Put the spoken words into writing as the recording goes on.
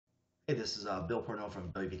Hey, this is Bill Porno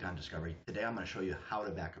from WPcom Discovery. Today I'm going to show you how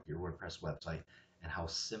to back up your WordPress website and how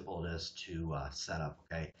simple it is to set up,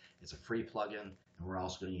 okay? It's a free plugin, and we're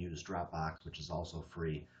also going to use Dropbox, which is also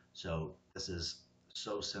free. So this is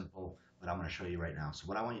so simple, but I'm going to show you right now. So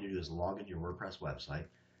what I want you to do is log into your WordPress website.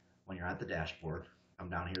 When you're at the dashboard, come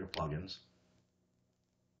down here to Plugins.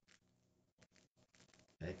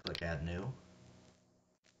 Okay, click Add New.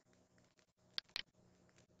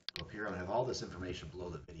 Go up here. I'm going to have all this information below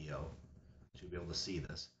the video, so you'll be able to see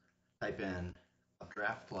this. Type in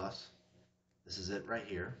Updraft Plus. This is it right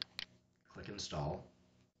here. Click Install.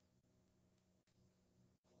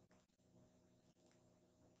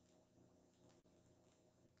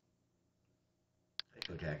 Okay,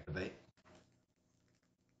 click Activate.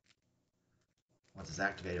 Once it's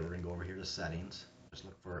activated, we're going to go over here to Settings. Just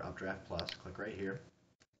look for Updraft Plus. Click right here.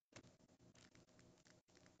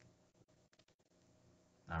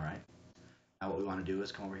 All right. Now what we want to do is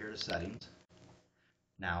come over here to Settings.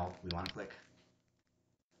 Now we want to click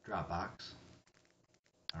Dropbox.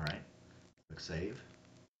 All right. Click Save.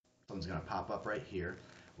 Something's going to pop up right here.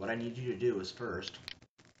 What I need you to do is first,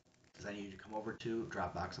 I need you to come over to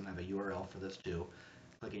Dropbox. I'm going to have a URL for this too.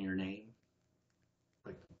 Click in your name.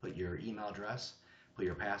 Put your email address. Put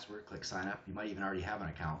your password. Click Sign Up. You might even already have an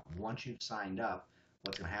account. Once you've signed up,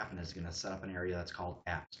 what's going to happen is it's going to set up an area that's called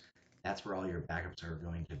Apps. That's where all your backups are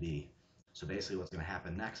going to be. So basically what's going to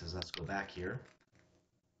happen next is let's go back here.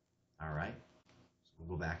 All right. So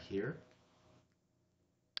we'll go back here.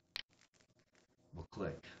 We'll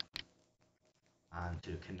click on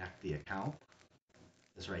to connect the account.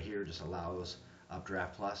 This right here just allows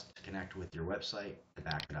Updraft Plus to connect with your website to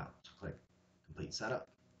back it up. So click Complete Setup.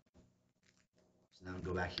 So then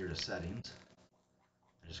go back here to Settings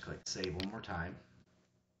and just click Save one more time.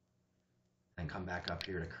 Then come back up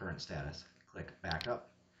here to Current Status. Click Backup.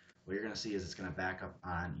 What you're going to see is it's going to back up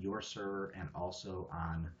on your server and also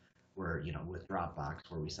on where, with Dropbox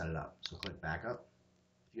where we set it up. So click Backup.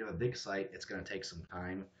 If you have a big site, it's going to take some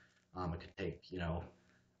time. It could take,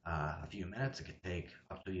 a few minutes. It could take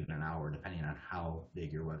up to even an hour depending on how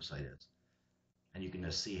big your website is. And you can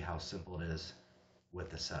just see how simple it is with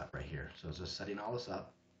the setup right here. So it's just setting all this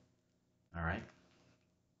up. All right.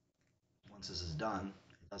 Once this is done,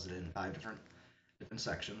 it does it in 5 different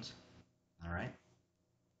sections. All right.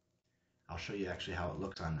 I'll show you actually how it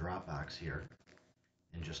looks on Dropbox here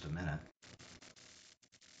in just a minute.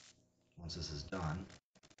 Once this is done,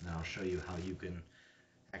 and then I'll show you how you can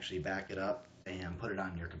actually back it up and put it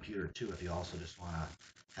on your computer too if you also just want to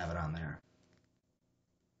have it on there.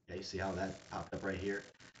 Okay, you see how that popped up right here?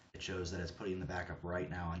 It shows that it's putting the backup right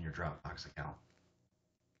now on your Dropbox account.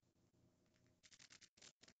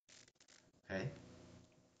 Okay,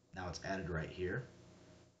 now it's added right here.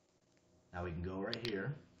 Now we can go right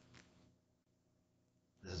here.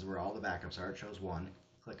 This is where all the backups are. It shows one.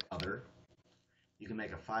 Click Other. You can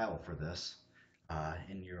make a file for this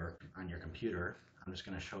on your computer. I'm just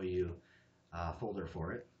going to show you a folder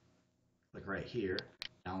for it. Click right here.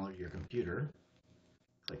 Download your computer.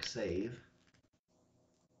 Click Save.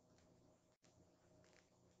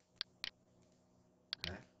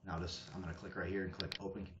 Okay. Now I'm going to click right here and click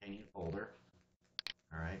Open Containing Folder.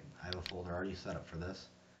 All right. I have a folder already set up for this.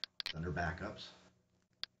 It's under Backups.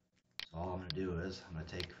 So all I'm going to do is I'm going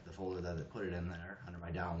to take the folder that I put it in there under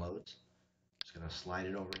my downloads. Just going to slide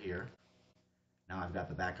it over here. Now I've got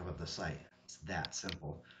the backup of the site. It's that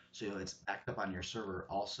simple. So it's backed up on your server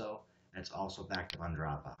also, and it's also backed up on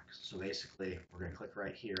Dropbox. So basically, we're going to click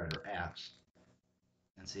right here under Apps,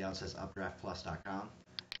 and see how it says updraftplus.com.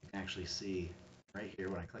 You can actually see right here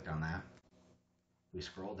when I click on that. We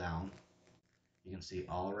scroll down. You can see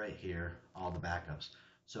all right here, all the backups.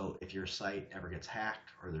 So if your site ever gets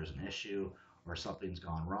hacked or there's an issue or something's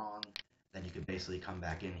gone wrong, then you can basically come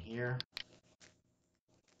back in here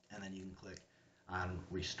and then you can click on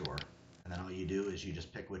Restore. And then all you do is you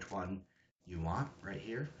just pick which one you want right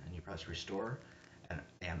here and you press Restore,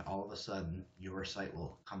 and all of a sudden your site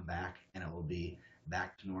will come back and it will be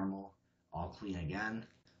back to normal, all clean again.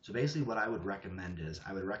 So basically what I would recommend is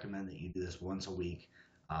I would recommend that you do this once a week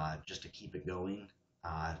just to keep it going.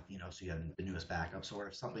 So you have the newest backups, or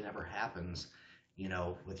if something ever happens,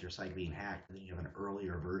 with your site being hacked, then you have an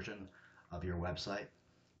earlier version of your website.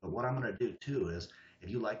 But what I'm going to do too is, if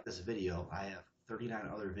you like this video, I have 39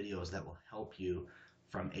 other videos that will help you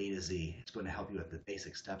from A to Z. It's going to help you with the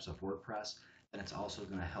basic steps of WordPress, and it's also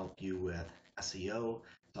going to help you with SEO.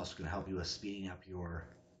 It's also going to help you with speeding up your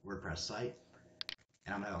WordPress site.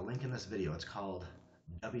 And I'm going to have a link in this video. It's called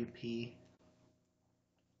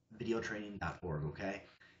WPvideotraining.org, okay?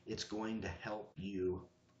 It's going to help you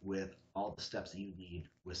with all the steps that you need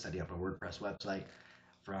with setting up a WordPress website,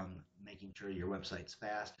 from making sure your website's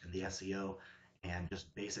fast and the SEO and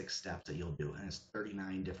just basic steps that you'll do. And it's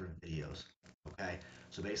 39 different videos. Okay,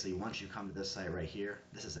 so basically once you come to this site right here,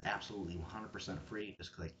 this is absolutely 100% free.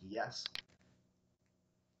 Just click yes,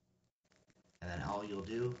 and then all you'll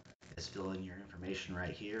do is fill in your information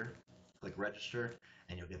right here, click register,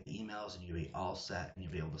 and you'll get the emails and you'll be all set and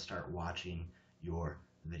you'll be able to start watching your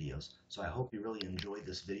videos. So I hope you really enjoyed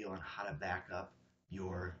this video on how to back up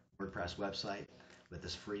your WordPress website with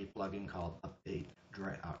this free plugin called Update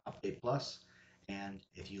Plus. And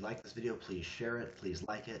if you like this video, please share it, please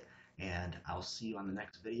like it, and I'll see you on the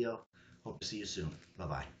next video. Hope to see you soon.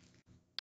 Bye-bye.